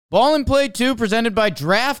Ball and Play 2 presented by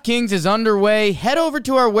DraftKings is underway. Head over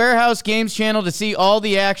to our Warehouse Games channel to see all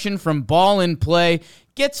the action from Ball and Play.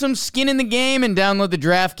 Get some skin in the game and download the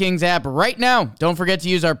DraftKings app right now. Don't forget to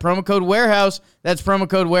use our promo code Warehouse. That's promo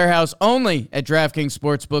code Warehouse only at DraftKings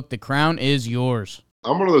Sportsbook. The crown is yours.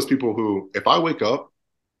 I'm one of those people who, if I wake up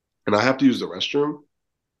and I have to use the restroom,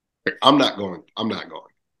 I'm not going.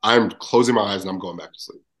 I'm closing my eyes and I'm going back to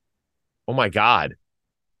sleep. Oh, my God.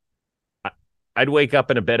 I'd wake up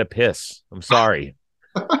in a bed of piss. I'm sorry.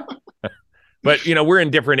 But, we're in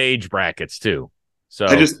different age brackets, too. So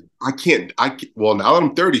I can't. Well, now that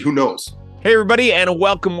I'm 30, who knows? Hey, everybody, and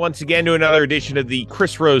welcome once again to another edition of the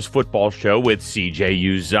Chris Rose Football Show with CJ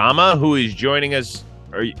Uzomah, who is joining us.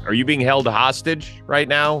 Are you being held hostage right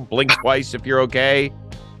now? Blink twice if you're okay.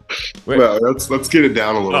 Well, let's get it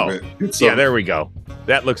down a little bit. Yeah, there we go.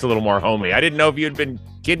 That looks a little more homey. I didn't know if you had been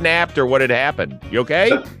kidnapped or what had happened. You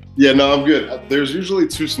okay? Yeah, no, I'm good. There's usually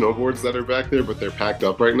 2 snowboards that are back there, but they're packed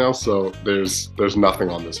up right now, so there's nothing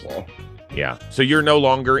on this wall. Yeah. So you're no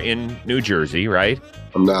longer in New Jersey, right?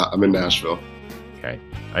 I'm not. I'm in Nashville. Okay.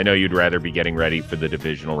 I know you'd rather be getting ready for the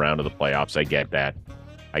divisional round of the playoffs. I get that.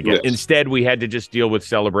 Yes. Instead, we had to just deal with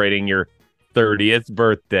celebrating your 30th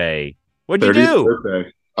birthday. What'd you do?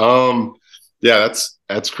 Birthday. Yeah,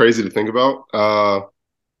 that's crazy to think about.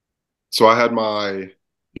 So I had my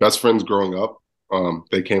best friends growing up.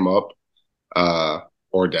 They came up,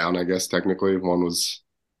 or down, I guess, technically. One was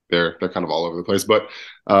they're kind of all over the place, but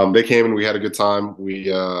they came and we had a good time.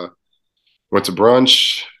 We went to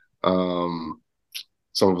brunch.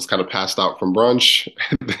 Some of us kind of passed out from brunch.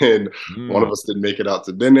 And then one of us didn't make it out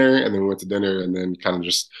to dinner, and then we went to dinner and then kind of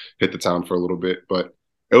just hit the town for a little bit. But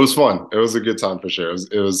it was fun. It was a good time for sure.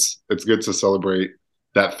 It's good to celebrate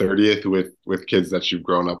that 30th with kids that you've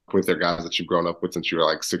grown up with, or guys that you've grown up with since you were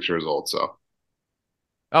like 6 years old. So.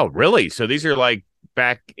 Oh, really? So these are like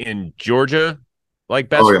back in Georgia, like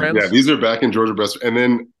best friends? Yeah, these are back in Georgia best. And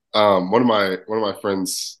then one of my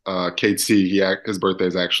friends, KT, his birthday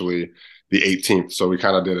is actually the 18th, so we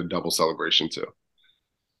kind of did a double celebration too.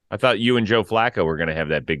 I thought you and Joe Flacco were going to have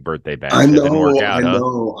that big birthday bash. I know, didn't work out,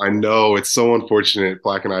 I know. It's so unfortunate.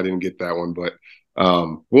 Flack and I didn't get that one, but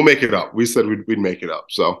we'll make it up. We said we'd make it up,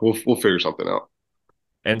 so we'll figure something out.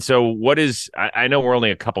 And so what is, I know we're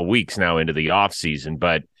only a couple weeks now into the off season,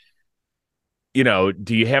 but do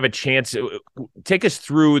you have a chance? Take us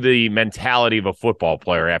through the mentality of a football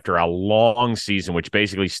player after a long season, which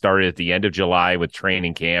basically started at the end of July with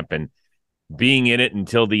training camp and being in it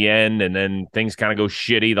until the end. And then things kind of go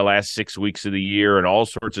shitty the last 6 weeks of the year and all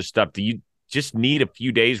sorts of stuff. Do you just need a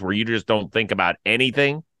few days where you just don't think about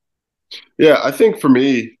anything? Yeah, I think for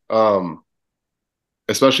me,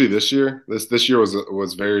 especially this year, this year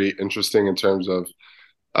was very interesting in terms of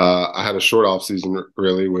I had a short off season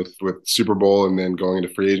really with Super Bowl and then going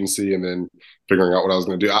into free agency and then figuring out what I was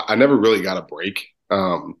going to do. I never really got a break,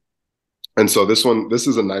 and so this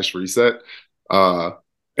is a nice reset.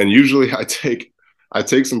 And usually I take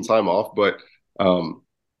some time off, but one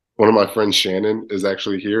of my friends, Shannon, is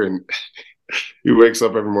actually here, and he wakes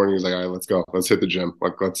up every morning. He's like, "All right, let's go. Let's hit the gym.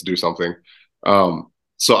 Like, let's do something."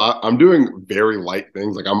 So I'm doing very light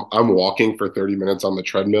things. Like I'm walking for 30 minutes on the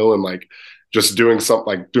treadmill and like just doing something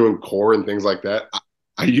like doing core and things like that.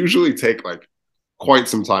 I usually take like quite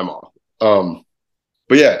some time off.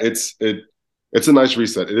 But yeah, it's a nice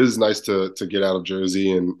reset. It is nice to get out of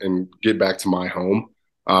Jersey and get back to my home,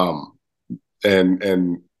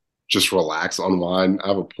 and just relax, unwind. I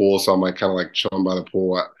have a pool, so I'm like kind of like chilling by the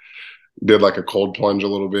pool. I did like a cold plunge a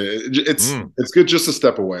little bit. It's good just to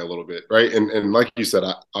step away a little bit, right? And like you said,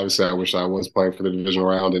 obviously I wish I was playing for the divisional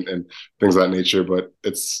round and things of that nature, but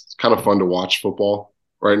it's kind of fun to watch football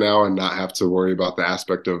right now and not have to worry about the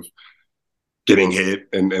aspect of getting hit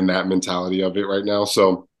and that mentality of it right now.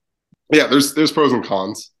 So yeah, there's pros and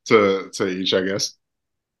cons to each, I guess.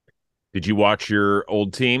 Did you watch your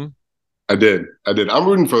old team? I did. I'm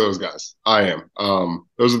rooting for those guys. I am.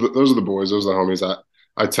 Those are the boys. Those are the homies.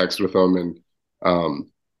 I text with them and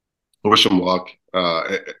wish them luck.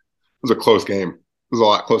 It was a close game. It was a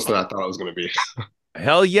lot closer than I thought it was going to be.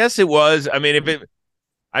 Hell yes, it was. I mean,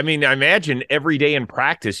 I imagine every day in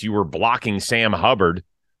practice you were blocking Sam Hubbard.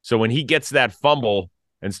 So when he gets that fumble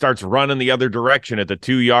and starts running the other direction at the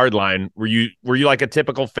 2-yard line, were you like a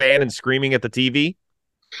typical fan and screaming at the TV?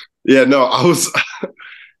 Yeah, no, I was.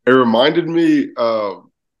 It reminded me of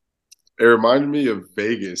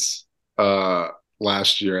Vegas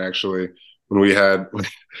last year, actually, when he had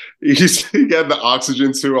the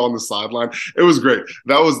oxygen too on the sideline. It was great.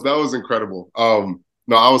 That was incredible.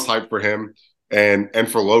 No, I was hyped for him and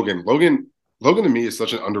for Logan. Logan to me is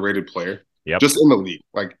such an underrated player. Yep. just in the league.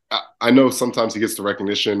 Like I know sometimes he gets the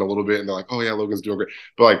recognition a little bit, and they're like, "Oh yeah, Logan's doing great."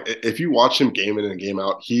 But like if you watch him game in and game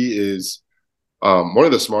out, he is one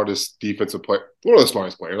of the smartest defensive players. One of the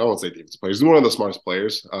smartest players. I won't say defensive players. He's one of the smartest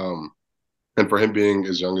players. And for him being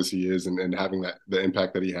as young as he is and having that the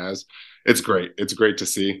impact that he has, it's great. It's great to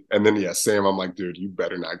see. And then Sam, I'm like, dude, you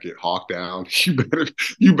better not get hawked down. You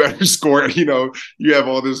better score. You have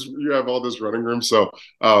all this running room. So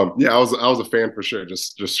I was a fan for sure.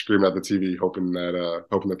 Just screaming at the TV, hoping that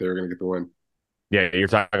they were gonna get the win. Yeah, you're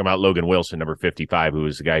talking about Logan Wilson, number 55, who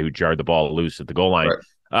was the guy who jarred the ball loose at the goal line.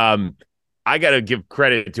 Right. I got to give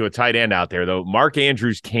credit to a tight end out there, though. Mark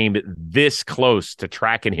Andrews came this close to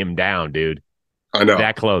tracking him down, dude. I know.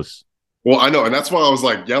 That close. Well, I know. And that's why I was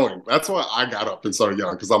like yelling. That's why I got up and started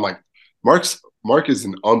yelling, because I'm like, Mark is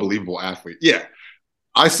an unbelievable athlete. Yeah.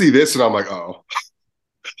 I see this and I'm like, oh.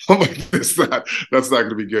 I'm like, that's not going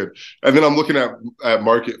to be good. And then I'm looking at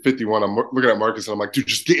Mark at 51. I'm looking at Marcus and I'm like, dude,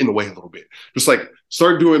 just get in the way a little bit. Just like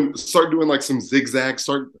start doing like some zigzags.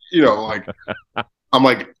 Like I'm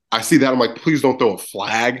like, I see that. I'm like, please don't throw a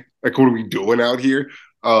flag. Like, what are we doing out here?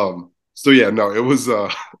 It was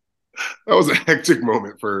that was a hectic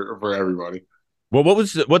moment for everybody. Well,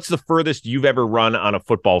 what's the furthest you've ever run on a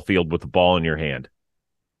football field with the ball in your hand?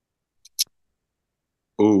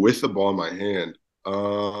 Oh, with the ball in my hand.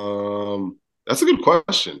 That's a good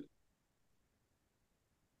question.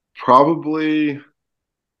 Probably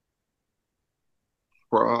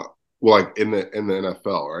like in the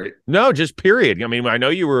NFL, right? No, just period. I mean, I know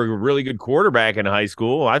you were a really good quarterback in high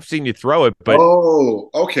school. I've seen you throw it, but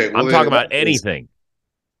okay. Well, I'm talking about anything.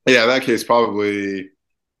 Yeah, in that case, I probably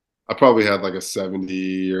had like a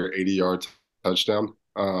 70 or 80-yard touchdown.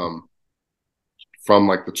 From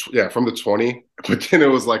the 20, but then it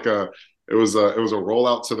was a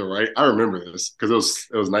rollout to the right. I remember this because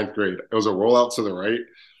it was ninth grade. It was a rollout to the right,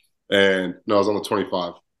 and no, I was on the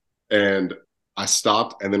 25, and I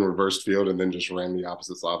stopped and then reversed field and then just ran the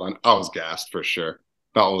opposite sideline. I was gassed for sure.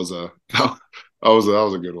 That was a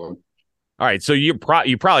good one. All right, so you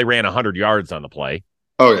probably ran 100 yards on the play.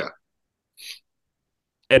 Oh yeah.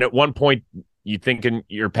 And at one point, you thinking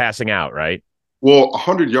you're passing out, right? Well,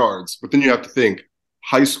 100 yards, but then you have to think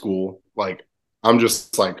high school. Like I'm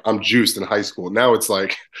juiced in high school. Now it's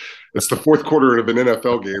like it's the fourth quarter of an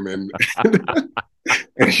NFL game, and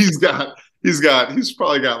he's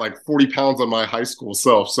probably got like 40 pounds on my high school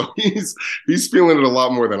self, so he's feeling it a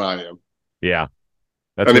lot more than I am. Yeah,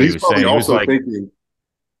 that's what he was saying.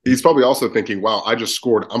 He's probably also thinking, wow, I just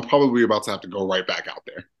scored. I'm probably about to have to go right back out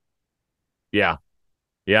there. Yeah,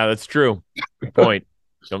 that's true. Good point.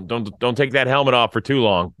 Don't take that helmet off for too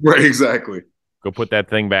long. Right, exactly. Go put that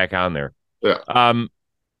thing back on there. Yeah.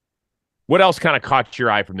 What else kind of caught your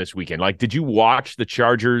eye from this weekend? Like, did you watch the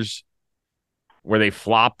Chargers where they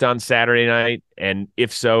flopped on Saturday night? And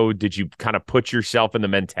if so, did you kind of put yourself in the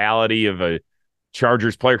mentality of a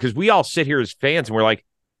Chargers player? Because we all sit here as fans and we're like,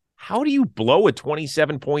 how do you blow a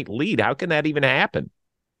 27-point lead? How can that even happen?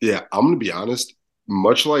 Yeah, I'm going to be honest.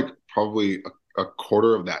 Much like probably a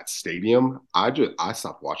quarter of that stadium, I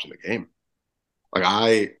stopped watching the game. Like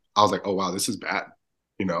I was like, oh wow, this is bad,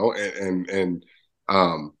 and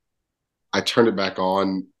I turned it back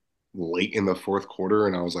on late in the fourth quarter,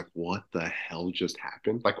 and I was like, what the hell just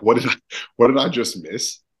happened? Like, what did I just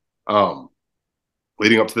miss?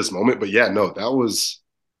 Leading up to this moment, but yeah, no, that was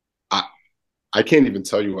I can't even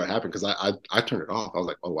tell you what happened because I turned it off. I was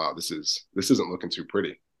like, oh wow, this isn't looking too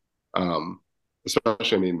pretty.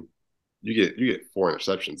 Especially, I mean, you get 4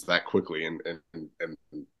 interceptions that quickly, and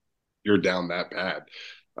you're down that bad.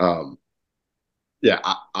 I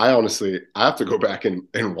honestly have to go back and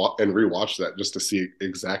rewatch that just to see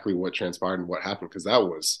exactly what transpired and what happened, because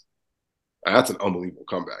that's an unbelievable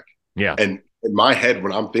comeback. Yeah, and in my head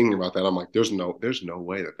when I'm thinking about that, I'm like, there's no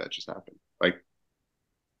way that just happened. Like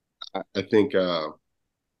I think who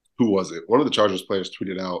was it? One of the Chargers players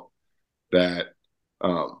tweeted out that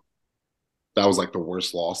that was like the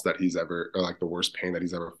worst loss that he's ever, or like the worst pain that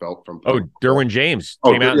he's ever felt from. Derwin James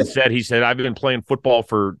came out and said, I've been playing football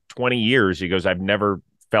for 20 years. He goes, I've never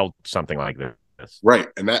felt something like this. Right.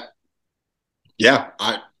 And that, yeah,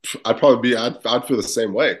 I'd feel the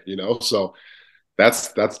same way, so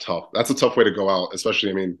that's tough. That's a tough way to go out,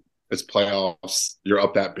 especially, I mean, it's playoffs. You're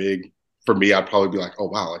up that big. For me, I'd probably be like, oh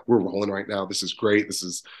wow, like we're rolling right now. This is great. This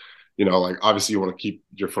is, like obviously you want to keep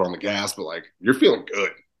your foot on the gas, but like you're feeling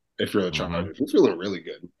good. If you're the Chargers, you're feeling really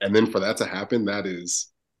good. And then for that to happen,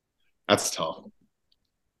 that's tough.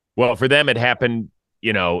 Well, for them, it happened,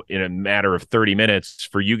 in a matter of 30 minutes.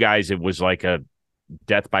 For you guys, it was like a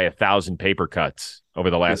death by 1,000 paper cuts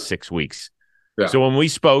over the last 6 weeks. Yeah. So when we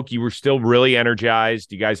spoke, you were still really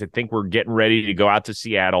energized. You guys, I think, were getting ready to go out to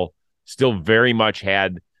Seattle. Still very much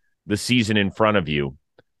had the season in front of you.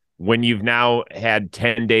 When you've now had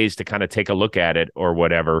 10 days to kind of take a look at it or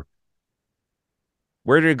whatever,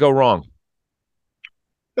 where did it go wrong?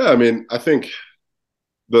 Yeah, I mean, I think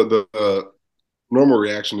the normal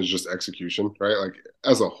reaction is just execution, right? Like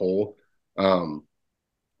as a whole,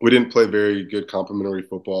 we didn't play very good complementary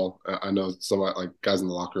football. I know some like guys in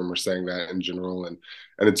the locker room are saying that in general, and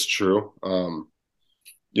it's true.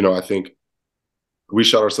 I think we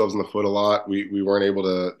shot ourselves in the foot a lot. We weren't able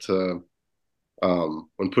to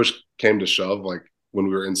when push came to shove, like when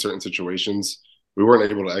we were in certain situations, we weren't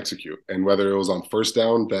able to execute. And whether it was on first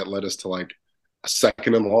down that led us to like a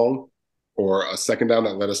second and long, or a second down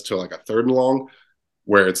that led us to like a third and long,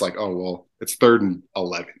 where it's like, oh well, it's 3rd and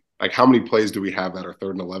 11. Like how many plays do we have that are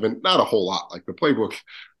 3rd and 11? Not a whole lot. Like the playbook,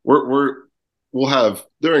 we'll have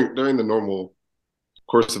during the normal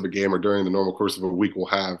course of a game or during the normal course of a week, we'll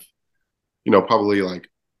have probably like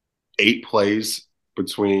 8 plays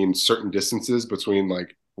between certain distances. Between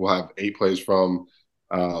like we'll have 8 plays from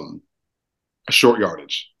short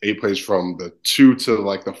yardage, 8 plays from the 2 to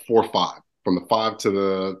like the 4-5, from the 5 to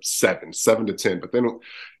the 7 to 10. But then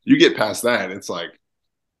you get past that, it's like,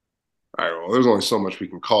 all right, well, there's only so much we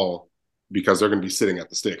can call because they're going to be sitting at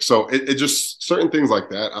the stick. So it just certain things like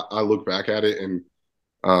that. I look back at it and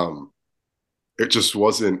it just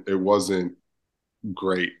wasn't. It wasn't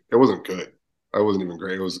great. It wasn't good. It wasn't even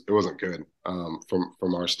great. It wasn't good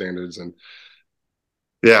from our standards. And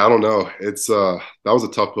yeah, I don't know. It's that was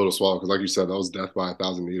a tough pill to swallow because, like you said, that was death by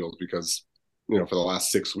 1,000 needles. Because for the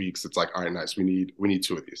last 6 weeks, it's like, all right, nice. We need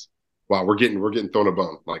 2 of these. Wow, we're getting thrown a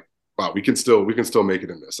bone. Like, wow, we can still make it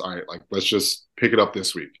in this. All right, like let's just pick it up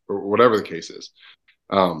this week or whatever the case is.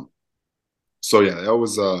 So yeah, that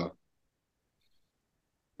was a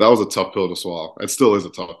tough pill to swallow. It still is a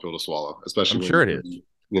tough pill to swallow, especially I'm when sure it is.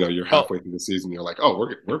 You're halfway through the season. You're like, oh,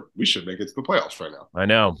 we should make it to the playoffs right now. I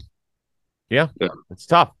know. Yeah, it's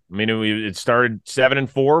tough. I mean, it started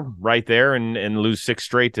 7-4 right there, and lose 6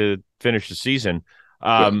 straight to finish the season.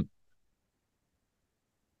 I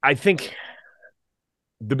think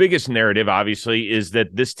the biggest narrative, obviously, is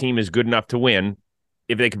that this team is good enough to win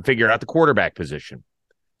if they can figure out the quarterback position.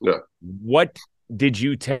 Yeah. What did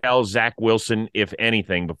you tell Zach Wilson, if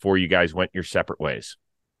anything, before you guys went your separate ways?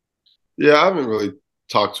 Yeah, I haven't really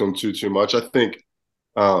talked to him too much. I think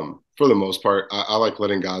for the most part, I like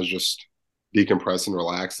letting guys just decompress and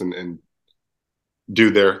relax and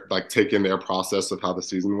do take in their process of how the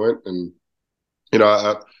season went. And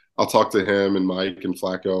I'll talk to him and Mike and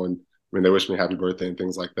Flacco, and I mean they wish me happy birthday and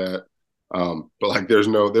things like that. But like there's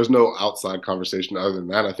no outside conversation other than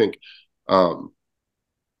that. I think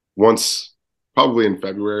once probably in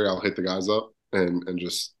February I'll hit the guys up and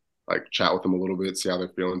just like chat with them a little bit, see how they're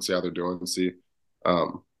feeling, see how they're doing, and see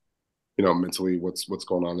mentally what's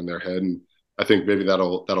going on in their head. And I think maybe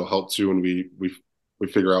that'll help too when we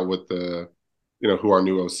figure out what the who our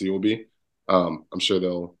new OC will be. I'm sure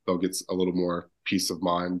they'll get a little more peace of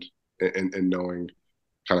mind in knowing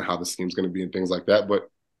kind of how the scheme's going to be and things like that. But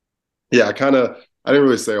yeah, I didn't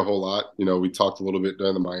really say a whole lot. We talked a little bit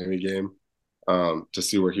during the Miami game to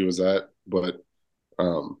see where he was at, but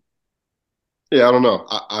yeah, I don't know.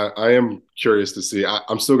 I am curious to see.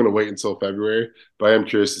 I'm still going to wait until February, but I am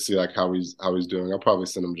curious to see like how he's doing. I'll probably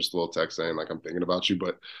send him just a little text saying like I'm thinking about you,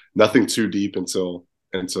 but nothing too deep until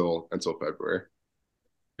February.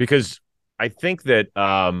 Because I think that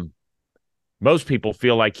most people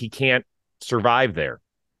feel like he can't survive there,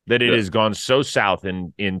 that it has gone so south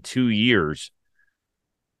in 2 years,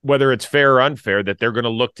 whether it's fair or unfair, that they're going to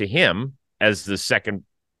look to him as the second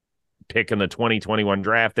pick in the 2021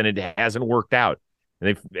 draft, and it hasn't worked out.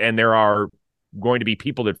 And there are going to be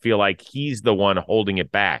people that feel like he's the one holding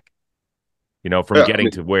it back, from getting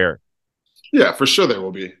to where. Yeah, for sure there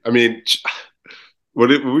will be. I mean,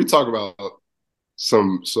 when we talk about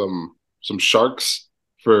some sharks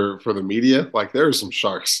for the media, like there are some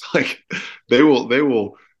sharks. Like they will.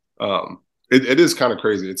 It is kind of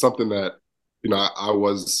crazy. It's something that I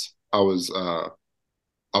was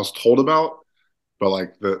told about, but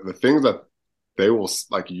like the things that they will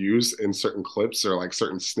like use in certain clips or like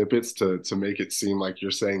certain snippets to make it seem like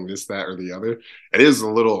you're saying this, that, or the other. It is a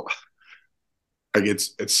little like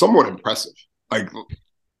it's somewhat impressive, like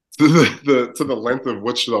to the length of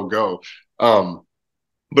which they'll go.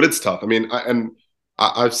 But it's tough. I mean,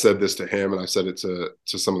 I've said this to him, and I've said it to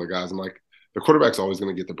some of the guys. I'm like, the quarterback's always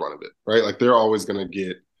going to get the brunt of it, right? Like they're always going to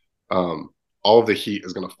get all of the heat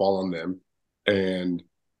is going to fall on them, and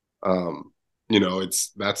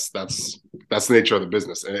that's the nature of the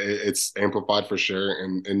business. It's amplified for sure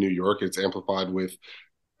in New York. It's amplified with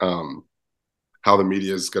how the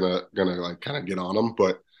media is gonna like kind of get on him.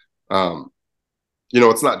 But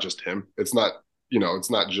it's not just him. It's not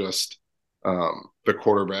just the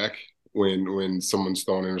quarterback when someone's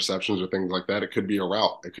throwing interceptions or things like that. It could be a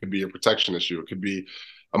route. It could be a protection issue. It could be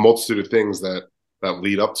a multitude of things that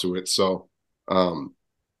lead up to it. So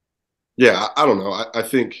yeah, I don't know. I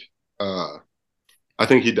think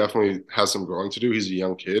he definitely has some growing to do. He's a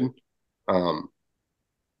young kid. But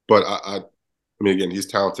I mean, again, he's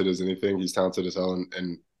talented as anything. He's talented as hell.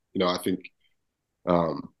 And I think,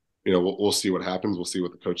 we'll see what happens. We'll see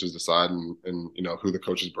what the coaches decide and who the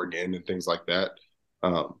coaches bring in and things like that.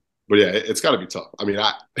 But yeah, it's got to be tough. I mean,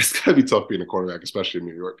 it's got to be tough being a quarterback, especially in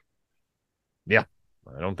New York. Yeah,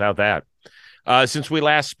 I don't doubt that. Since we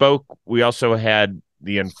last spoke, we also had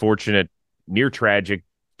the unfortunate, near tragic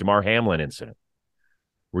Damar Hamlin incident.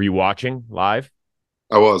 Were you watching live?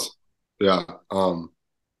 I was, yeah. I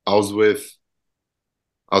was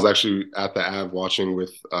actually at the Av watching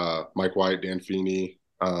with Mike White, Dan Feeney,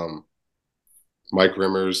 Mike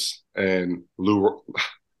Rimmers, and Laurent.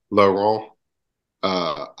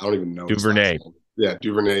 I don't even know Duvernay. Yeah,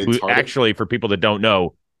 Duvernay. Who actually, for people that don't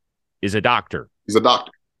know, is a doctor. He's a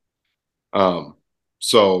doctor.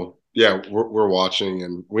 So yeah, we're watching,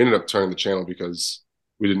 and we ended up turning the channel because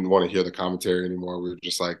we didn't want to hear the commentary anymore. We were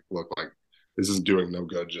just like, look, like this is doing no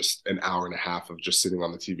good. Just an hour and a half of just sitting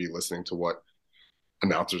on the TV listening to what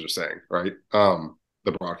announcers are saying, right?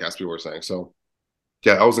 The broadcast people were saying. So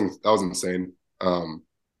yeah, that was insane. I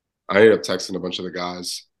ended up texting a bunch of the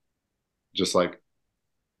guys, just like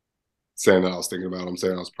saying that I was thinking about him,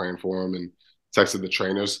 saying I was praying for him, and texted the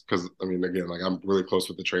trainers because I mean, again, like I'm really close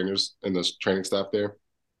with the trainers and the training staff there,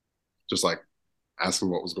 just like asking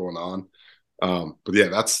what was going on. But yeah,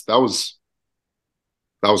 that was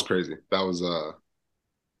crazy. That was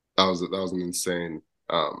an insane.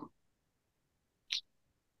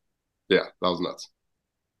 Yeah, that was nuts.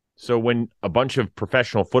 So when a bunch of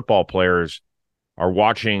professional football players are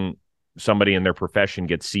watching somebody in their profession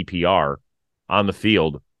get CPR on the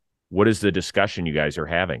field, what is the discussion you guys are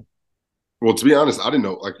having? Well, to be honest, I didn't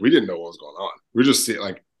know. Like, we didn't know what was going on. We're just seeing,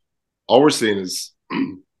 like, all we're seeing is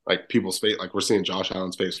like people's face. Like, we're seeing Josh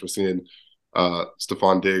Allen's face. We're seeing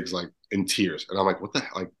Stephon Diggs like in tears, and I'm like, what the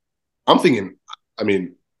heck? Like, I'm thinking. I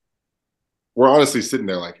mean, we're honestly sitting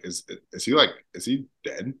there like, is he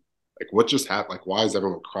dead? Like, what just happened? Like, why is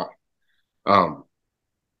everyone crying?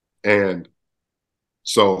 And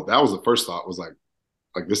so that was the first thought, was like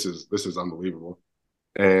this is unbelievable.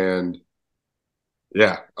 And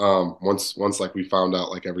yeah, once like we found out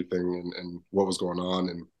like everything and what was going on,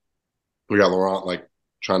 and we got Laurent like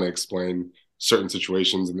trying to explain certain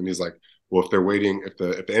situations, and then he's like, well, if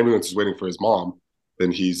the ambulance is waiting for his mom,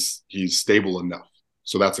 then he's stable enough,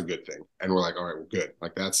 so that's a good thing. And we're like, all right, well, good.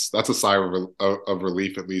 Like that's a sigh of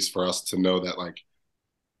relief, at least for us to know that, like,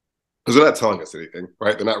 because they're not telling us anything,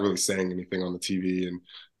 right? They're not really saying anything on the TV, and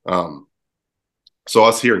so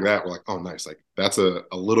us hearing that, we're like, oh, nice. Like that's a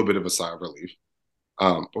little bit of a sigh of relief.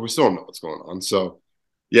 But we still don't know what's going on. So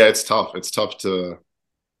yeah, it's tough. It's tough to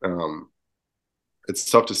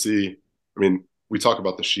see. I mean, we talk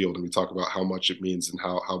about the Shield and we talk about how much it means and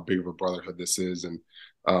how big of a brotherhood this is. And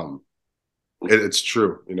it's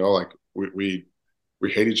true, like we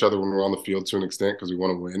hate each other when we're on the field to an extent because we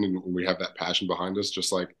want to win and we have that passion behind us,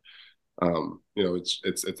 just like,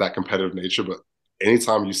 it's that competitive nature. But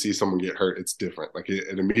anytime you see someone get hurt, it's different. Like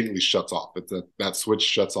it immediately shuts off. That switch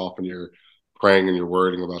shuts off and you're praying and you're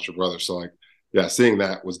worrying about your brother. So like, yeah, seeing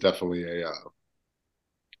that was definitely a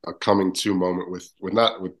coming to moment with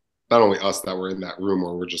not only us that were in that room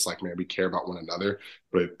where we're just like, man, we care about one another,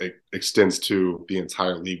 but it extends to the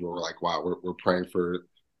entire league where we're like, wow, we're praying for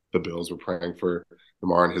the Bills. We're praying for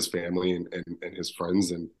Damar and his family and his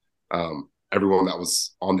friends. And everyone that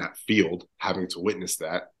was on that field having to witness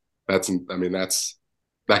that, that can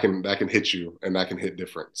hit you, and that can hit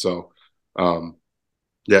different. So,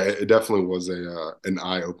 yeah, it definitely was an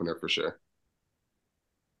eye opener for sure.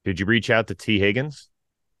 Did you reach out to T. Higgins?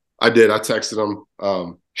 I did. I texted him.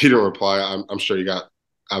 He didn't reply. I'm sure he got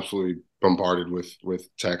absolutely bombarded with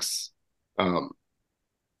texts. But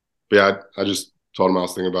yeah, I just told him I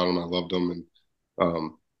was thinking about him. I loved him, and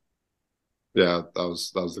yeah, that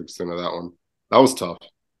was the extent of that one. That was tough.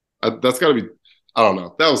 That's got to be. I don't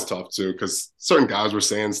know. That was tough too, because certain guys were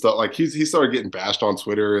saying stuff like he started getting bashed on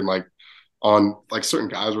Twitter, and like on like certain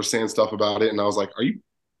guys were saying stuff about it, and I was like, are you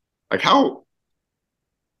like how?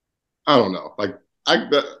 I don't know. Like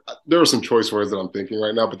there are some choice words that I'm thinking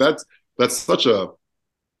right now, but that's such a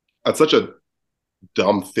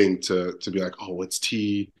dumb thing to be like, oh, it's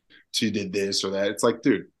T did this or that. It's like,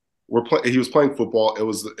 dude, he was playing football. It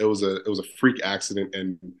was a freak accident,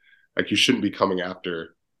 and like you shouldn't be coming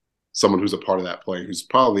after someone who's a part of that play who's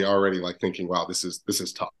probably already like thinking, wow, this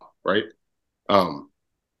is tough, right?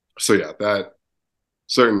 So yeah, that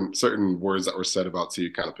certain words that were said about T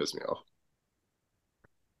kind of pissed me off.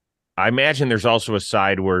 I imagine there's also a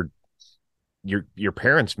side where your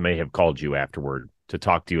parents may have called you afterward to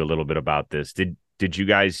talk to you a little bit about this. Did you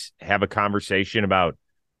guys have a conversation about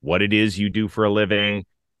what it is you do for a living,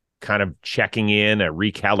 kind of checking in, a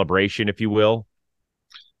recalibration, if you will?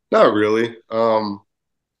 Not really.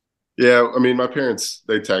 Yeah, I mean, my parents,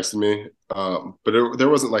 they texted me, but there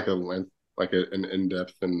wasn't like an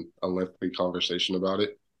in-depth and a lengthy conversation about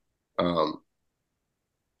it. Um,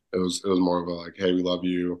 it was more of a like, hey, we love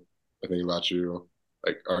you. I think about you.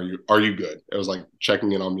 Like, are you good? It was like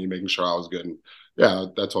checking in on me, making sure I was good. And yeah,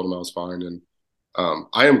 I told them I was fine. And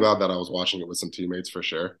I am glad that I was watching it with some teammates for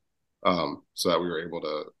sure, so that we were able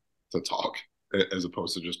to talk as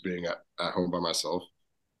opposed to just being at home by myself.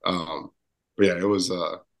 But yeah, it was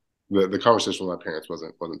the conversation with my parents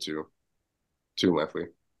wasn't too lengthy.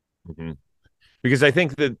 Mm-hmm. Because I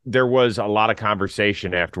think that there was a lot of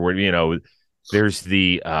conversation afterward. There's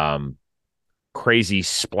the crazy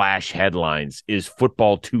splash headlines. Is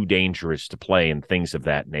football too dangerous to play and things of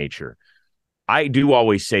that nature? I do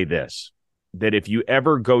always say this, that if you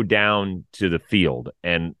ever go down to the field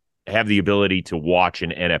and have the ability to watch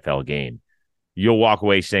an NFL game, you'll walk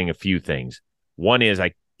away saying a few things. One is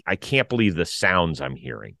I can't believe the sounds I'm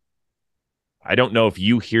hearing. I don't know if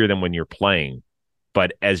you hear them when you're playing,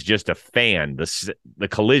 but as just a fan, the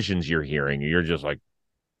collisions you're hearing, you're just like,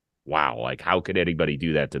 wow, like how could anybody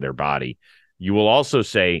do that to their body? You will also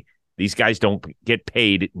say these guys don't get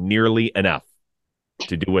paid nearly enough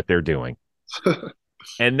to do what they're doing.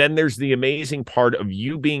 And then there's the amazing part of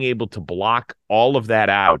you being able to block all of that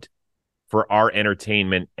out for our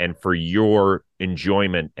entertainment and for your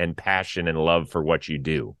enjoyment and passion and love for what you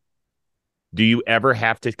do. Do you ever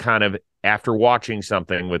have to kind of, after watching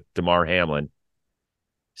something with Damar Hamlin,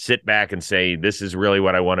 sit back and say, this is really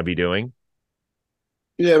what I want to be doing?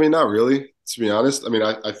 Yeah, I mean, not really, to be honest. I mean,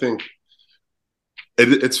 I think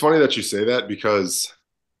it's funny that you say that because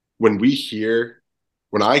when I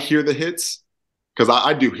hear the hits, because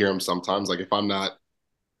I do hear them sometimes. Like if I'm not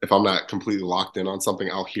completely locked in on something,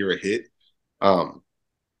 I'll hear a hit.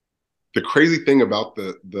 The crazy thing about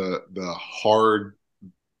the hard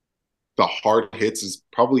hits is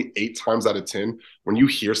probably 8 times out of 10 when you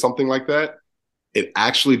hear something like that, it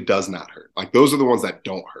actually does not hurt. Like those are the ones that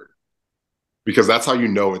don't hurt, because that's how you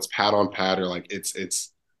know it's pad on pad, or like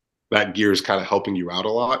it's that gear is kind of helping you out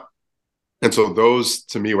a lot. And so those,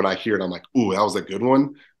 to me, when I hear it, I'm like, ooh, that was a good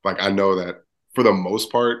one. Like I know that for the most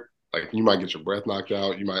part, like you might get your breath knocked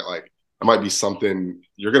out. You might it might be something,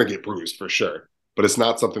 you're going to get bruised for sure, but it's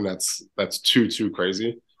not something that's too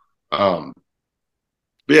crazy. But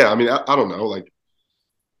yeah, I mean, I don't know. Like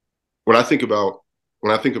when I think about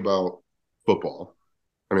football,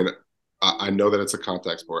 I mean, I know that it's a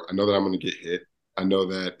contact sport. I know that I'm going to get hit. I know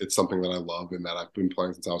that it's something that I love and that I've been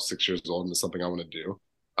playing since I was 6 years old, and it's something I want to do.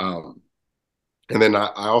 And then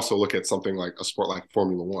I also look at something like a sport like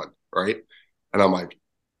Formula One, right? And I'm like,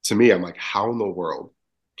 to me, I'm like, how in the world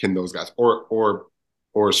can those guys, or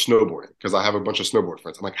snowboarding? Because I have a bunch of snowboard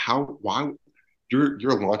friends. I'm like, why you're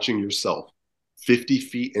launching yourself 50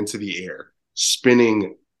 feet into the air,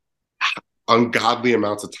 spinning ungodly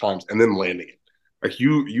amounts of times, and then landing it. Like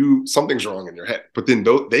you something's wrong in your head. But then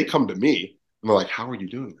they come to me and they're like, how are you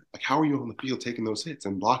doing that? Like, how are you on the field taking those hits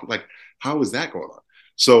and blocking? Like, how is that going on?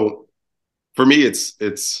 So for me, it's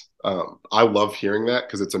I love hearing that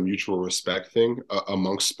because it's a mutual respect thing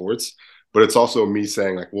amongst sports. But it's also me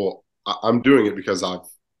saying like, well, I'm doing it because I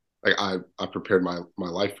prepared my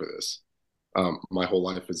life for this. My whole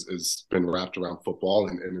life has been wrapped around football,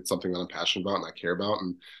 and it's something that I'm passionate about and I care about,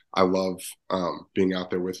 and I love being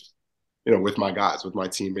out there with my guys, with my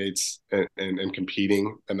teammates, and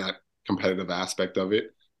competing, and that competitive aspect of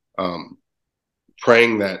it.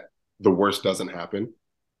 Praying that the worst doesn't happen,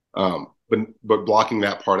 but blocking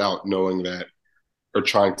that part out, knowing that, or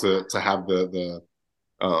trying to have the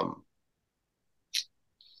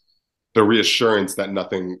reassurance that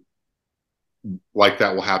nothing like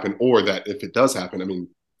that will happen, or that if it does happen, I mean,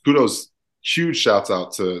 kudos, huge shouts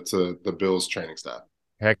out to the Bills training staff.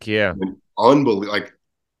 Heck yeah. I mean, unbelievable, like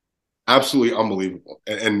absolutely unbelievable.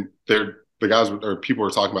 And they're the guys, or people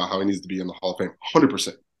are talking about how he needs to be in the Hall of Fame,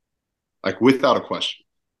 100%, like without a question.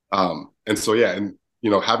 And so, yeah, and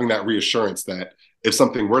having that reassurance that if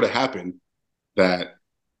something were to happen, that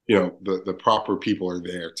the proper people are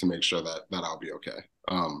there to make sure that I'll be okay.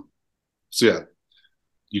 So yeah,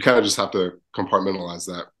 you kind of just have to compartmentalize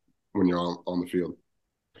that when you're on the field.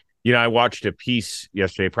 I watched a piece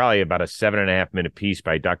yesterday, probably about a 7.5 minute piece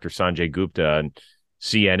by Dr. Sanjay Gupta on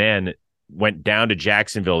CNN. Went down to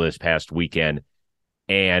Jacksonville this past weekend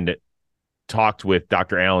and talked with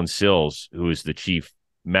Dr. Alan Sills, who is the chief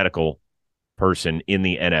medical person in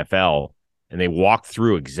the NFL. And they walked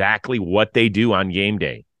through exactly what they do on game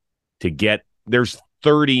day there's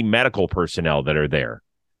 30 medical personnel that are there.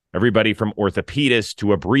 Everybody from orthopedists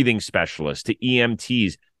to a breathing specialist to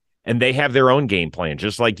EMTs. And they have their own game plan,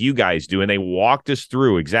 just like you guys do. And they walked us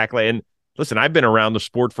through exactly. And listen, I've been around the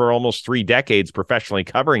sport for almost 3 decades professionally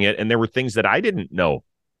covering it. And there were things that I didn't know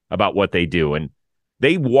about what they do. And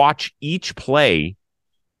they watch each play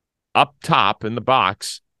up top in the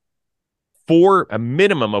box for a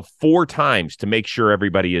minimum of 4 times to make sure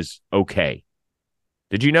everybody is okay.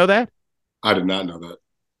 Did you know that? I did not know that.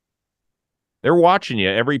 They're watching you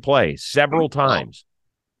every play several times.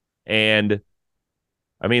 And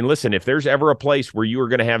I mean, listen, if there's ever a place where you are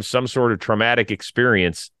going to have some sort of traumatic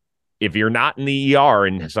experience, if you're not in the ER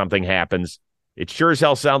and something happens, it sure as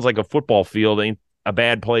hell sounds like a football field ain't a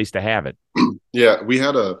bad place to have it. Yeah, we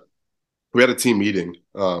had a team meeting,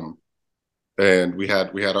 and we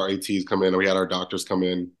had our ATs come in, and we had our doctors come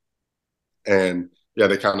in, and yeah,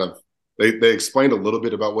 they explained a little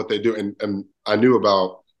bit about what they do, and I knew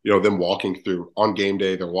about them walking through on game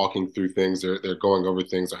day. They're walking through things. They're going over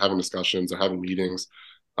things. They're having discussions. They're having meetings.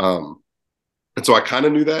 And so I kind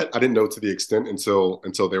of knew that. I didn't know to the extent until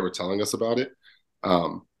they were telling us about it.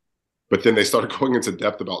 But then they started going into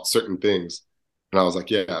depth about certain things. And I was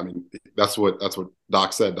like, yeah, I mean, that's what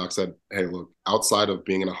Doc said. Doc said, hey, look, outside of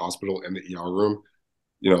being in a hospital in the ER room,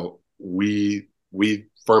 we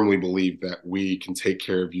firmly believe that we can take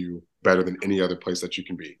care of you better than any other place that you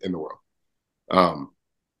can be in the world.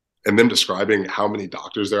 And them describing how many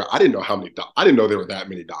doctors there are. I didn't know I didn't know there were that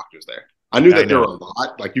many doctors there. I knew that there were a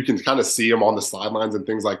lot. Like, you can kind of see them on the sidelines and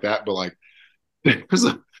things like that, but like there's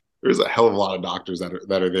a hell of a lot of doctors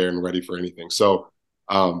that are there and ready for anything. So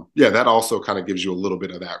yeah, that also kind of gives you a little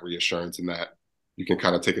bit of that reassurance, and that you can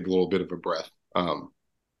kind of take a little bit of a breath.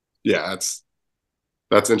 Yeah,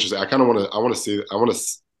 that's interesting. I want to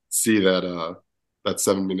see that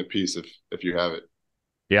 7-minute piece if you have it.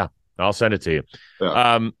 Yeah, I'll send it to you.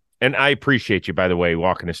 Yeah. And I appreciate you, by the way,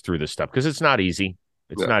 walking us through this stuff, because it's not easy.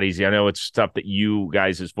 It's not easy. I know it's stuff that you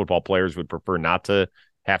guys as football players would prefer not to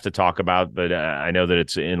have to talk about, but I know that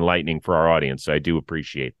it's enlightening for our audience. So I do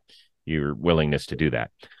appreciate your willingness to do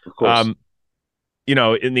that. Of course.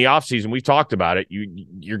 In the offseason, we've talked about it.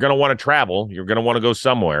 You're going to want to travel. You're going to want to go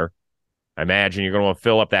somewhere. I imagine you're going to want to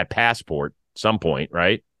fill up that passport at some point,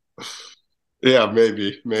 right? Yeah,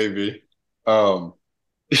 maybe.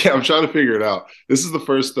 Yeah, I'm trying to figure it out. This is the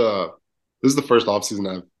first offseason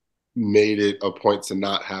I've made it a point to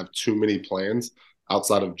not have too many plans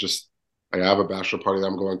outside of just, like, I have a bachelor party that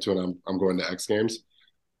I'm going to, and I'm going to X Games.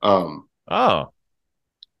 But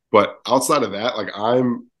outside of that, like,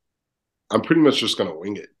 I'm pretty much just gonna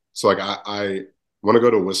wing it. So like I want to go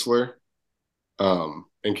to Whistler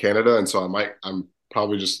in Canada, and so I'm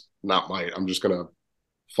just gonna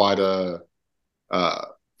fly to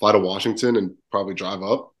Washington and probably drive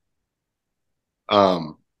up.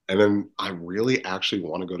 And then I really actually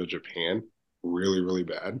want to go to Japan really, really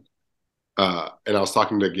bad. And I was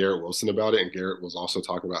talking to Garrett Wilson about it, and Garrett was also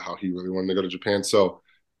talking about how he really wanted to go to Japan. So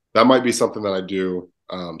that might be something that I do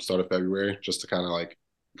start of February, just to kind of like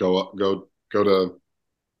go to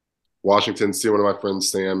Washington, see one of my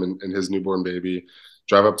friends, Sam, and his newborn baby,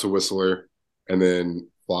 drive up to Whistler, and then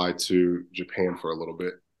fly to Japan for a little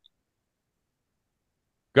bit.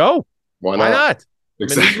 Go. Why not? Exactly. I mean,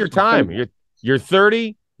 this is your time. You're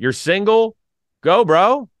 30. You're single. Go,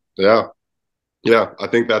 bro. Yeah. I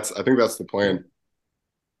think that's the plan.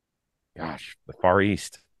 Gosh, the Far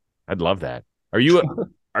East. I'd love that. Can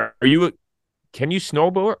you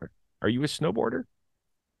snowboard? Are you a snowboarder?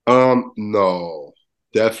 No,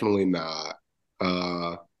 definitely not.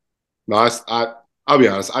 No, I'll be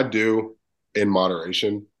honest. I do, in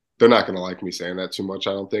moderation. They're not going to like me saying that too much,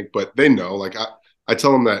 I don't think, but they know. Like, I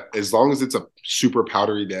tell them that as long as it's a super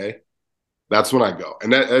powdery day, that's when I go.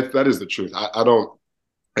 And that is the truth. I don't,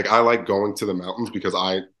 like, I like going to the mountains because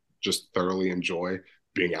I just thoroughly enjoy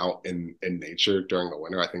being out in nature during the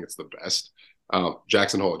winter. I think it's the best.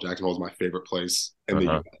 Jackson Hole is my favorite place in the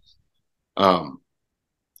U.S.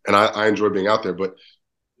 And I enjoy being out there. But,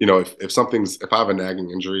 if I have a nagging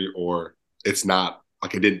injury, or it's not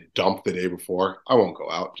like I didn't dump the day before, I won't go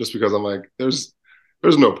out, just because I'm like, there's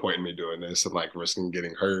no point in me doing this and like risking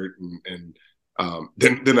getting hurt. And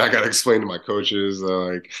Then I got to explain to my coaches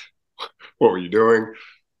like, what were you doing?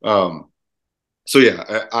 So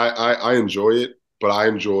yeah, I enjoy it, but I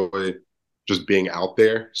enjoy just being out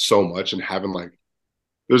there so much and having like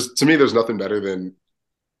there's nothing better than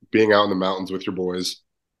being out in the mountains with your boys,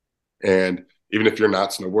 and even if you're not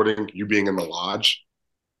snowboarding, you being in the lodge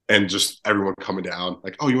and just everyone coming down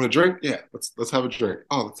like, oh, you want a drink? Yeah, let's have a drink.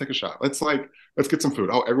 Oh, let's take a shot. Let's get some food.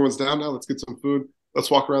 Oh, everyone's down now. Let's get some food. Let's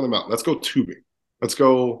walk around the mountain. Let's go tubing. Let's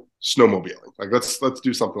go snowmobiling. Like let's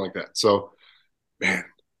do something like that. So man,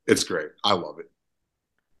 it's great. I love it.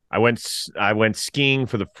 I went skiing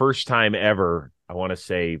for the first time ever. I want to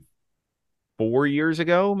say 4 years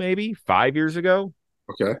ago, maybe 5 years ago.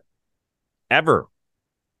 Okay. Ever.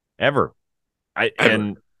 Ever.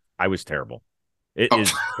 And I was terrible. It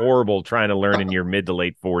is horrible trying to learn in your mid to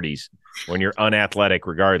late 40s when you're unathletic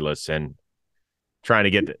regardless and trying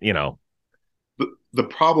to get, The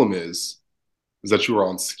problem is that you were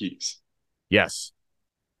on skis. Yes.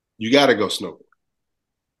 You got to go snowboard.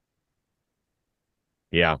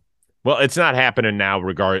 Yeah. Well, it's not happening now.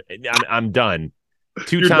 I'm done.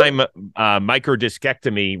 Two-time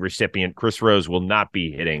microdiscectomy recipient Chris Rose will not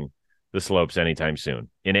be hitting the slopes anytime soon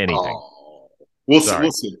in anything. Oh. We'll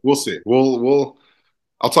see. We'll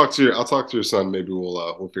I'll talk to your son. Maybe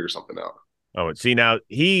we'll figure something out. Oh, see now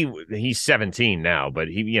he's 17 now, but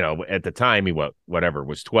he at the time he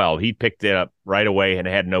was 12. He picked it up right away and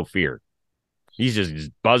had no fear. He's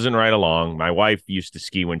just buzzing right along. My wife used to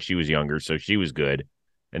ski when she was younger, so she was good.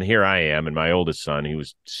 And here I am, and my oldest son, he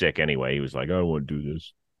was sick anyway. He was like, I don't want to do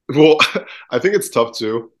this. Well, I think it's tough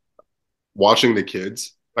too, watching the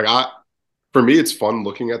kids. For me, it's fun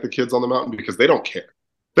looking at the kids on the mountain because they don't care.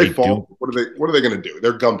 They fall. What are they going to do?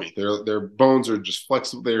 They're Gumby. Their bones are just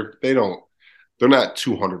flexible. They're not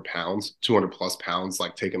 200 pounds, 200 plus pounds,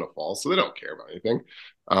 like taking a fall. So they don't care about anything.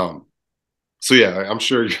 So yeah, I'm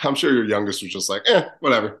sure your youngest was just like,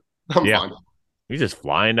 whatever. I'm fine. He's just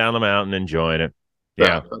flying down the mountain, enjoying it.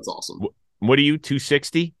 Yeah, that's awesome. What are you,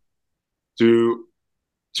 260?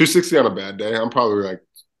 260 on a bad day. I'm probably like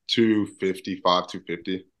 255,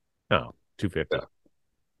 250. Oh, 250. Yeah.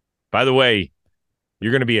 By the way,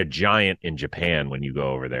 you're going to be a giant in Japan when you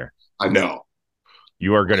go over there. I know.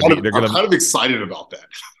 You are going to be. I'm kind of excited about that.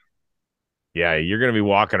 Yeah, you're going to be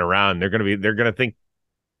walking around. They're going to think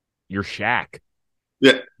you're Shaq.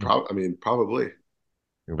 Yeah, probably.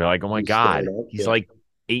 You'll be like, oh my God, he's like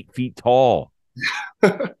 8 feet tall.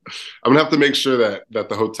 I'm gonna have to make sure that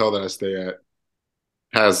the hotel that I stay at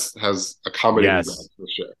has accommodating that for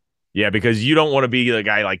sure. Yeah, because you don't want to be the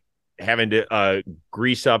guy like having to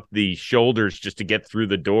grease up the shoulders just to get through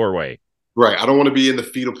the doorway. Right. I don't want to be in the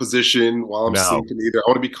fetal position while I'm sleeping either. I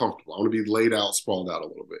want to be comfortable. I want to be laid out, sprawled out a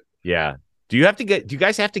little bit. Yeah. Do you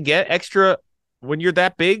guys have to get extra when you're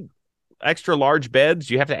that big, extra large beds?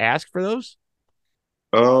 Do you have to ask for those?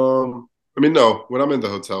 No. When I'm in the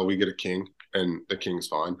hotel, we get a king. And the king's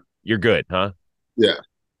fine. You're good, huh? Yeah.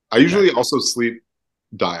 I usually also sleep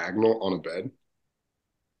diagonal on a bed.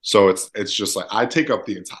 So it's just like I take up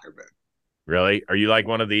the entire bed. Really? Are you like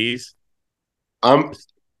one of these? The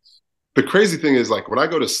crazy thing is like when I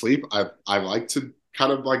go to sleep, I like to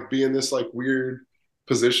kind of like be in this like weird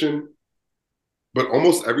position. But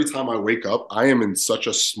almost every time I wake up, I am in such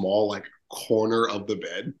a small like corner of the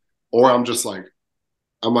bed. Or I'm just like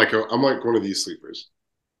I'm like one of these sleepers.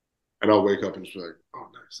 And I'll wake up and just be like, oh,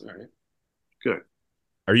 nice. All right. Good.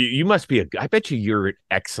 You must be I bet you're an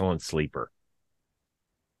excellent sleeper.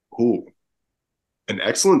 Ooh. An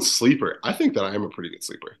excellent sleeper. I think that I am a pretty good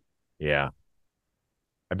sleeper. Yeah.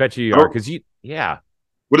 I bet you are because yeah.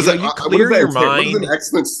 What does that? You clear your mind. What does an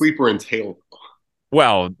excellent sleeper entail?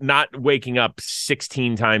 Well, not waking up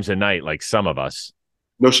 16 times a night like some of us.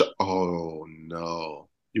 No shot. Oh no.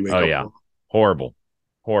 You wake up. Oh yeah. Horrible.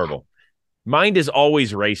 Mind is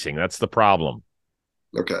always racing. That's the problem.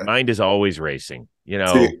 Okay. Mind is always racing.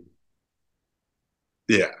 Yeah.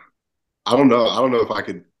 I don't know if I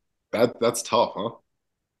could. That's tough, huh?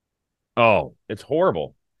 Oh, it's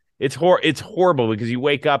horrible. It's horrible because you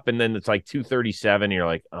wake up and then it's like 2:37. And you're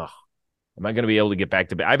like, oh, am I going to be able to get back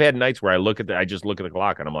to bed? I've had nights where I just look at the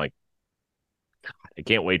clock and I'm like, God, I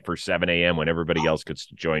can't wait for 7 a.m. when everybody else gets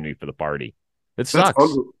to join me for the party. It sucks.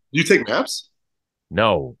 Do you take naps?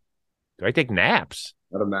 No. Do I take naps?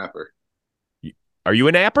 Not a napper. Are you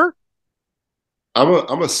a napper?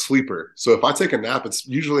 I'm a sleeper. So if I take a nap, it's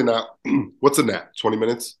usually not. What's a nap? 20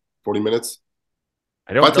 minutes? 40 minutes?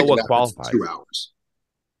 I don't know what qualifies. 2 hours.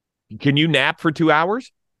 Can you nap for 2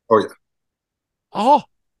 hours? Oh yeah. Oh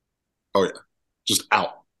yeah. Just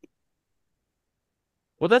out.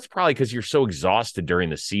 Well, that's probably because you're so exhausted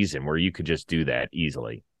during the season where you could just do that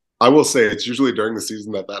easily. I will say it's usually during the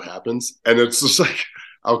season that happens, and it's just like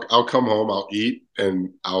I'll come home, I'll eat,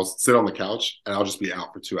 and I'll sit on the couch, and I'll just be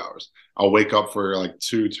out for 2 hours. I'll wake up for like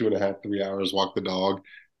 2.5, 3 hours, walk the dog,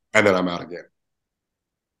 and then I'm out again.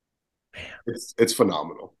 It's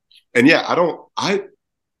phenomenal. And yeah,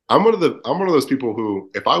 I'm one of those people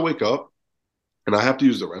who, if I wake up and I have to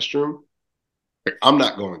use the restroom, like, I'm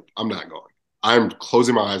not going. I'm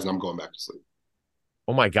closing my eyes and I'm going back to sleep.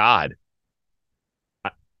 Oh my God.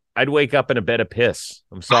 I'd wake up in a bed of piss.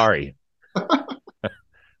 I'm sorry.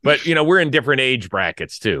 But we're in different age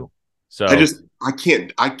brackets too. So I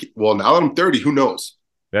can't. Well, now that I'm 30, who knows?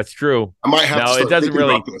 That's true. I might have to start thinking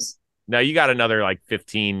about this. Now you got another like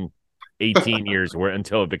 15, 18 years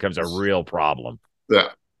until it becomes a real problem. Yeah.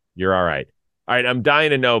 You're all right. All right. I'm dying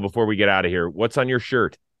to know before we get out of here. What's on your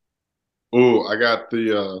shirt? Oh, I got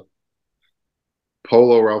the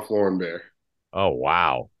Polo Ralph Lauren bear. Oh,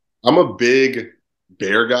 wow. I'm a big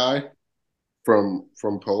bear guy from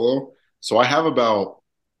Polo. So I have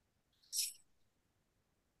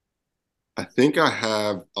I think I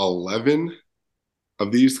have 11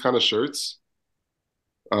 of these kind of shirts.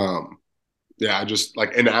 Yeah, I just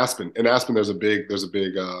like in Aspen. In Aspen, there's a big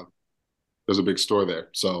store there.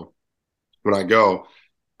 So when I go,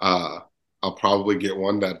 I'll probably get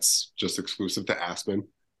one that's just exclusive to Aspen.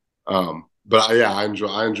 But yeah, I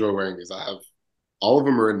enjoy wearing these. I have all of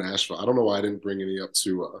them are in Nashville. I don't know why I didn't bring any up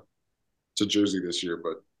to Jersey this year,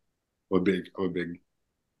 but I'm a big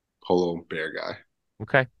Polo bear guy.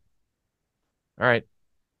 Okay. All right.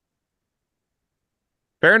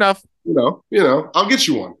 Fair enough. I'll get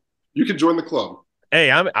you one. You can join the club. Hey,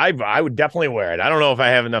 I would definitely wear it. I don't know if I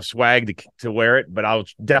have enough swag to wear it, but I'll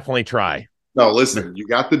definitely try. No, listen, you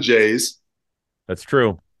got the J's. That's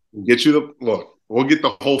true. We'll get you we'll get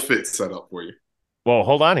the whole fit set up for you. Well,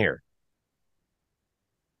 hold on here.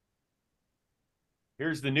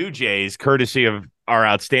 Here's the new Jays, courtesy of our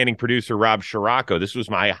outstanding producer, Rob Scirocco. This was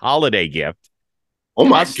my holiday gift. Oh,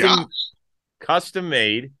 my gosh. Custom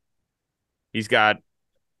made. He's got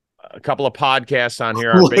a couple of podcasts on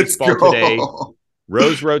here. Our Baseball Today,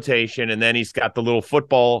 Rose Rotation, and then he's got the little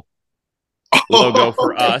football logo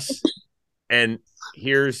for us. And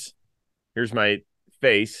here's my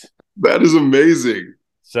face. That is amazing.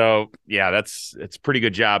 So, yeah, it's a pretty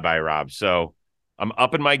good job by Rob. So I'm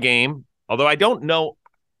upping my game. Although I don't know,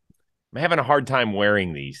 I'm having a hard time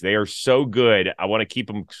wearing these. They are so good. I want to keep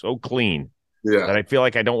them so clean that I feel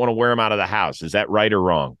like I don't want to wear them out of the house. Is that right or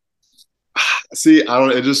wrong? See, I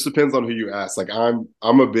don't. It just depends on who you ask. Like I'm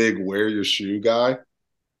a big wear your shoe guy.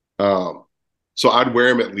 So I'd wear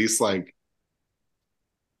them at least like.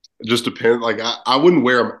 It just depends. Like I wouldn't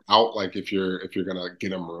wear them out. Like if you're gonna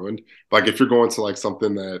get them ruined. Like if you're going to like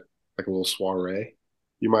something that like a little soiree,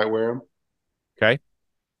 you might wear them. Okay.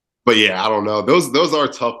 But yeah, I don't know. Those are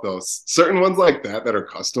tough though. Certain ones like that are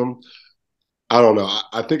custom. I don't know.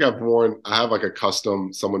 I think I have like a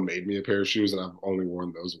custom, someone made me a pair of shoes and I've only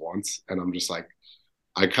worn those once. And I'm just like,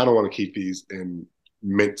 I kind of want to keep these in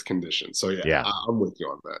mint condition. So yeah. I'm with you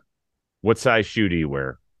on that. What size shoe do you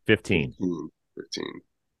wear? 15. 15.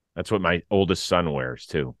 That's what my oldest son wears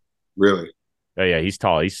too. Really? Oh yeah, he's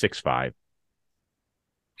tall. He's 6'5". Of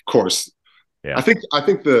course. Yeah. I think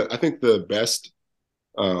the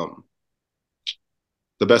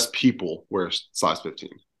best people wear size 15.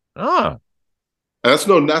 Ah. And that's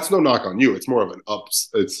no knock on you. It's more of an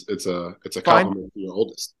ups. It's a compliment to your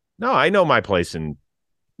oldest. No, I know my place in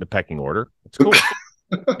the pecking order. It's cool.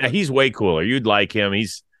 Yeah, he's way cooler. You'd like him.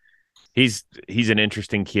 He's an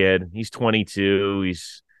interesting kid. He's 22.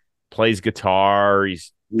 He's plays guitar.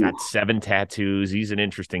 He's got 7 tattoos. He's an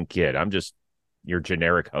interesting kid. I'm just your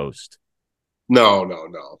generic host. No.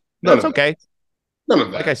 That's okay. None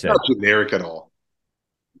of that. Like I said, not generic at all.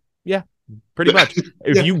 Yeah, pretty much.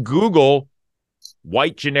 If you Google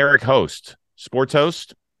white generic host, sports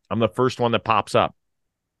host, I'm the first one that pops up.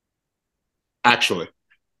 Actually.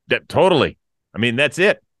 Totally. I mean, that's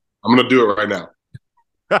it. I'm going to do it right now.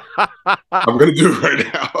 I'm going to do it right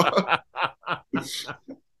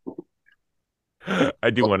now. I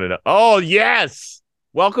do want to know. Oh, yes.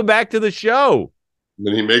 Welcome back to the show. And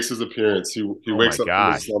then he makes his appearance. He wakes up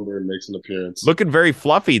from his slumber and makes an appearance. Looking very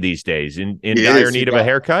fluffy these days. In dire need of a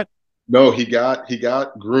haircut? No, he got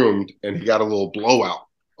groomed and he got a little blowout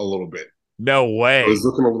a little bit. No way. So he's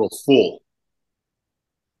looking a little full.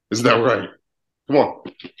 Isn't that right? Come on.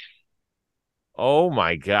 Oh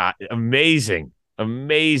my God. Amazing.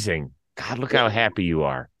 God, look how happy you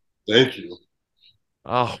are. Thank you.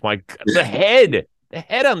 Oh my God. The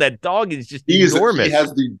head on that dog is just enormous.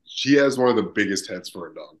 He has one of the biggest heads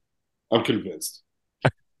for a dog. I'm convinced.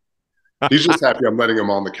 He's just happy I'm letting him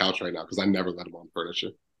on the couch right now because I never let him on furniture.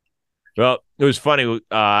 Well, it was funny.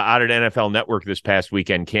 Out at NFL Network this past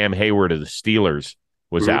weekend, Cam Hayward of the Steelers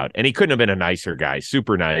was Mhm. out, and he couldn't have been a nicer guy.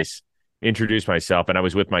 Super nice. Introduced myself, and I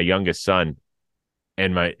was with my youngest son,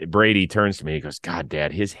 and my Brady turns to me. He goes, "God,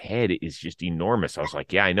 Dad, his head is just enormous." I was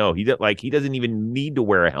like, "Yeah, I know. He doesn't even need to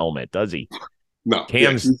wear a helmet, does he?" No, yeah,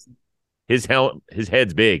 Cam's his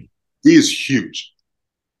head's big. he is huge,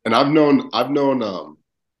 and I've known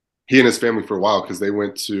he and his family for a while because they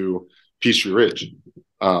went to Peachtree Ridge,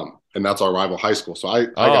 and that's our rival high school. So I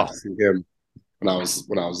got Oh, to see him when I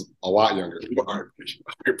was a lot younger. All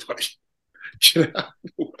right, buddy.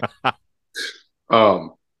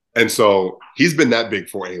 um, and so he's been that big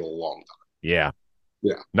for a long time. yeah.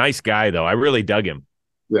 Yeah, Nice guy though. I really dug him.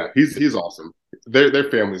 yeah, he's awesome. Their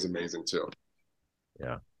family's amazing too,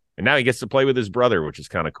 Yeah. And now he gets to play with his brother, which is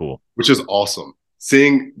kind of cool. which is awesome.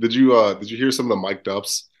 Did you hear some of the mic'd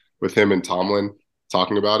ups with him and Tomlin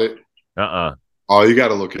talking about it? Uh-uh. Oh, you got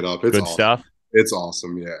to look it up. It's Good awesome. stuff. It's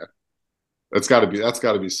awesome. Yeah, that's got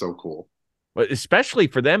to be so cool. But especially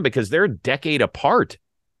for them because they're a decade apart.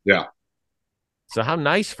 Yeah, So how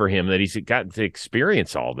nice for him that he's gotten to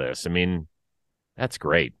experience all this. I mean, that's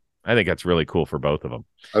great. I think that's really cool for both of them.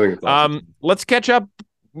 I think it's awesome. Let's catch up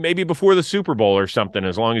maybe before the Super Bowl or something,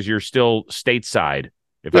 as long as you're still stateside.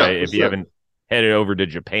 If Yeah, if you haven't headed over to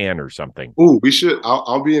Japan or something. Ooh, we should.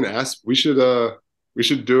 I'll be in Aspen. We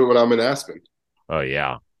should do it when I'm in Aspen. Oh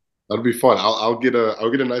yeah. That'll be fun. I'll get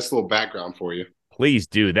a nice little background for you. Please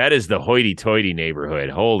do. That is the hoity-toity neighborhood.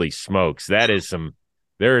 Holy smokes. There is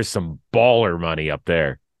some baller money up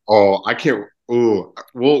there. Oh, I can't. Ooh,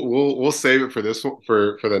 we'll save it for this one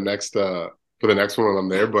for the next one when I'm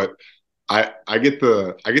there. But I get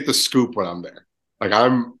the scoop when I'm there. Like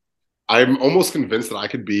I'm almost convinced that I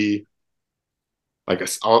could be like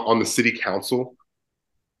on the city council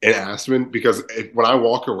in Aspen because when I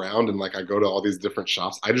walk around and like I go to all these different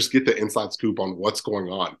shops, I just get the inside scoop on what's going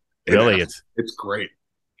on. Really, It's great.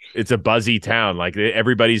 it's a buzzy town. Like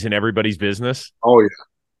everybody's in everybody's business. Oh yeah.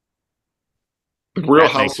 The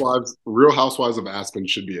That makes- Real Housewives of Aspen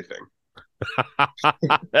should be a thing.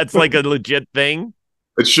 That's like a legit thing.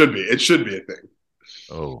 It should be. It should be a thing.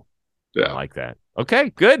 Oh, Yeah. I like that. Okay,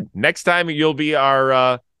 good. Next time you'll be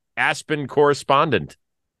our Aspen correspondent.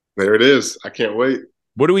 There it is. I can't wait.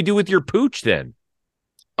 What do we do with your pooch then?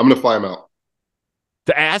 I'm gonna fly him out.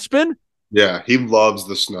 To Aspen? Yeah, he loves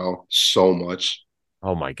the snow so much.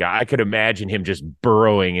 Oh my God. I could imagine him just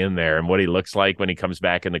burrowing in there and what he looks like when he comes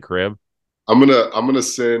back in the crib. I'll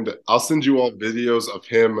send you all videos of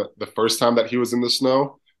him the first time that he was in the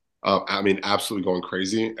snow. I mean, absolutely going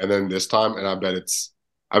crazy. And then this time, and I bet it's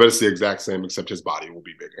the exact same, except his body will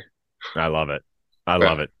be bigger. I love it. I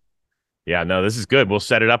love it. Yeah, no, this is good. We'll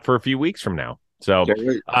set it up for a few weeks from now. So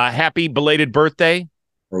happy belated birthday.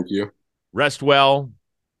 Thank you. Rest well.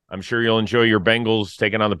 I'm sure you'll enjoy your Bengals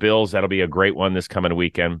taking on the Bills. That'll be a great one this coming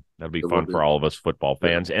weekend. That'll be fun for all of us football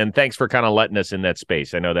fans. Yeah. And thanks for kind of letting us in that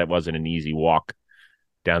space. I know that wasn't an easy walk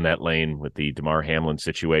down that lane with the Damar Hamlin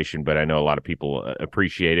situation, but I know a lot of people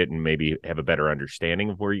appreciate it and maybe have a better understanding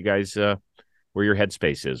of where you guys, where your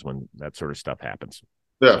headspace is when that sort of stuff happens.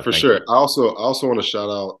 Yeah, so for sure. You. I also want to shout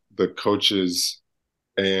out the coaches,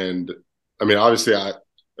 and I mean, obviously,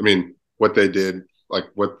 what they did. Like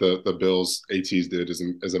what the Bills ATs did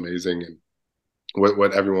is amazing, and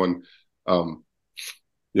what everyone,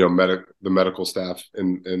 the medical staff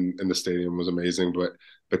in the stadium was amazing. But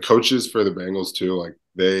the coaches for the Bengals too, like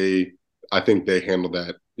I think they handled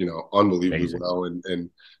that unbelievably amazing. Well, and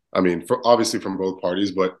I mean, obviously from both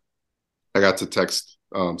parties, but I got to text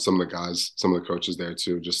some of the guys, some of the coaches there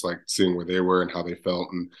too, just like seeing where they were and how they felt,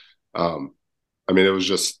 and I mean, it was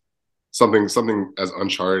just something as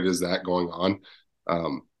uncharted as that going on.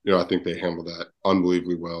 I think they handled that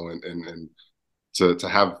unbelievably well, and to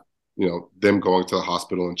have them going to the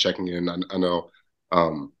hospital and checking in. I know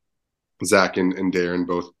Zach and Darren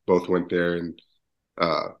both went there, and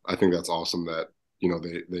I think that's awesome that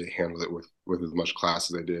they handled it with as much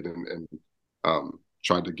class as they did, and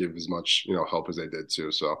tried to give as much help as they did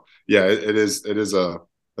too. So yeah, it's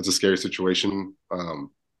a scary situation, and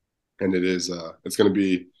it's gonna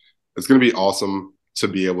be awesome to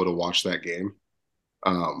be able to watch that game.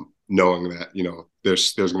 Knowing that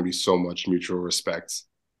there's going to be so much mutual respect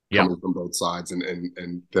coming from both sides,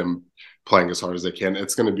 and them playing as hard as they can.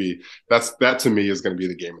 It's going to be that to me is going to be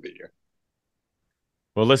the game of the year.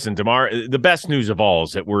 Well, listen, Damar, the best news of all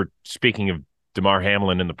is that we're speaking of Damar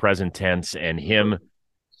Hamlin in the present tense and him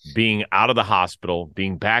being out of the hospital,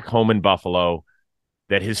 being back home in Buffalo,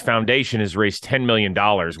 that his foundation has raised $10 million,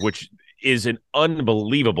 which is an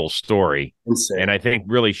unbelievable story. Insane. And I think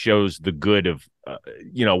really shows the good of,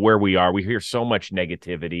 where we are. We hear so much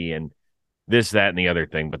negativity, and this, that, and the other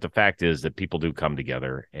thing. But the fact is that people do come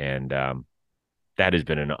together, and that has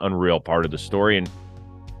been an unreal part of the story. And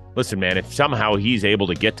listen, man, if somehow he's able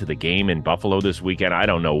to get to the game in Buffalo this weekend, I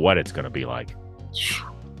don't know what it's going to be like.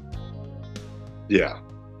 Yeah,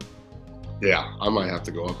 I might have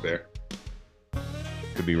to go up there.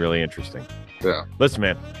 Could be really interesting. Yeah. Listen,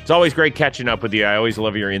 man, it's always great catching up with you. I always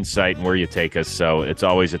love your insight and where you take us, so it's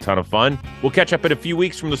always a ton of fun. We'll catch up in a few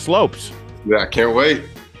weeks from the slopes. Yeah, I can't wait.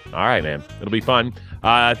 All right, man. It'll be fun.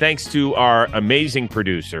 Thanks to our amazing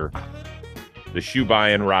producer, the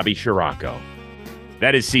shoe-buying Robbie Scirocco.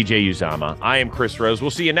 That is CJ Uzomah. I am Chris Rose.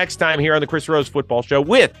 We'll see you next time here on the Chris Rose Football Show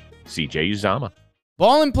with CJ Uzomah.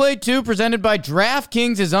 Ball and Play 2 presented by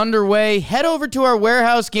DraftKings is underway. Head over to our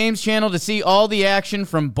Warehouse Games channel to see all the action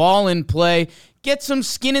from Ball and Play. Get some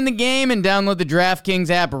skin in the game and download the DraftKings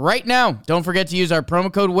app right now. Don't forget to use our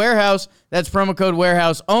promo code Warehouse. That's promo code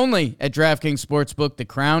Warehouse only at DraftKings Sportsbook. The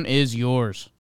crown is yours.